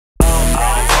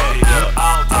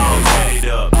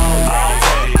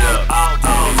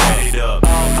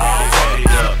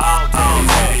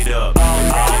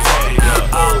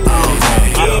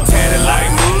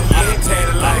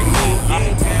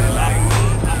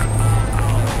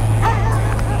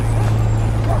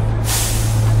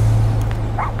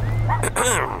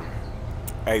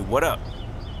Hey, what up?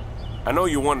 I know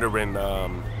you're wondering,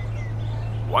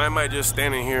 why am I just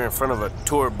standing here in front of a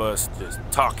tour bus just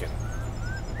talking?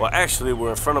 Well, actually, we're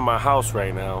in front of my house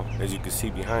right now, as you can see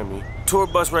behind me. Tour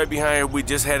bus right behind here, we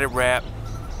just had it wrapped.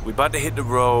 We about to hit the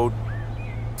road,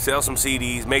 sell some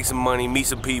CDs, make some money, meet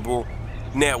some people,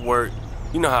 network.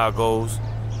 You know how it goes.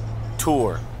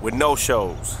 Tour with no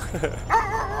shows.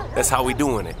 That's how we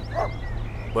doing it.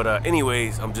 But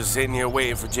anyways, I'm just sitting here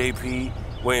waiting for JP,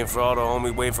 waiting for all the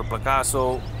homies, waiting for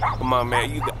Picasso. Come on,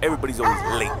 man. Everybody's always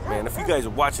late, man. If you guys are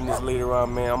watching this later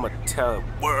on, man, I'm gonna tell the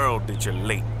world that you're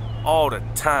late. All the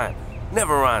time.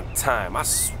 Never on time. I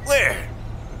swear.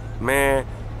 Man,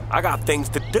 I got things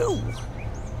to do.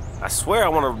 I swear I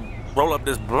want to roll up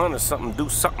this blunt or something, do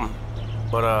something.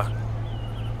 But,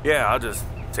 yeah, I'll just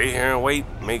sit here and wait,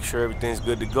 make sure everything's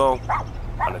good to go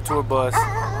on the tour bus.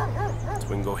 So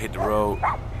we can go hit the road,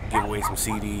 give away some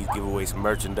CDs, give away some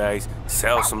merchandise,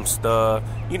 sell some stuff.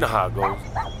 You know how it goes.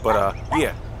 But,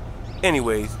 yeah.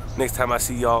 Anyways, next time I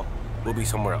see y'all, we'll be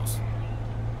somewhere else.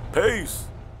 Peace.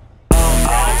 All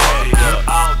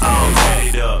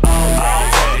headed up.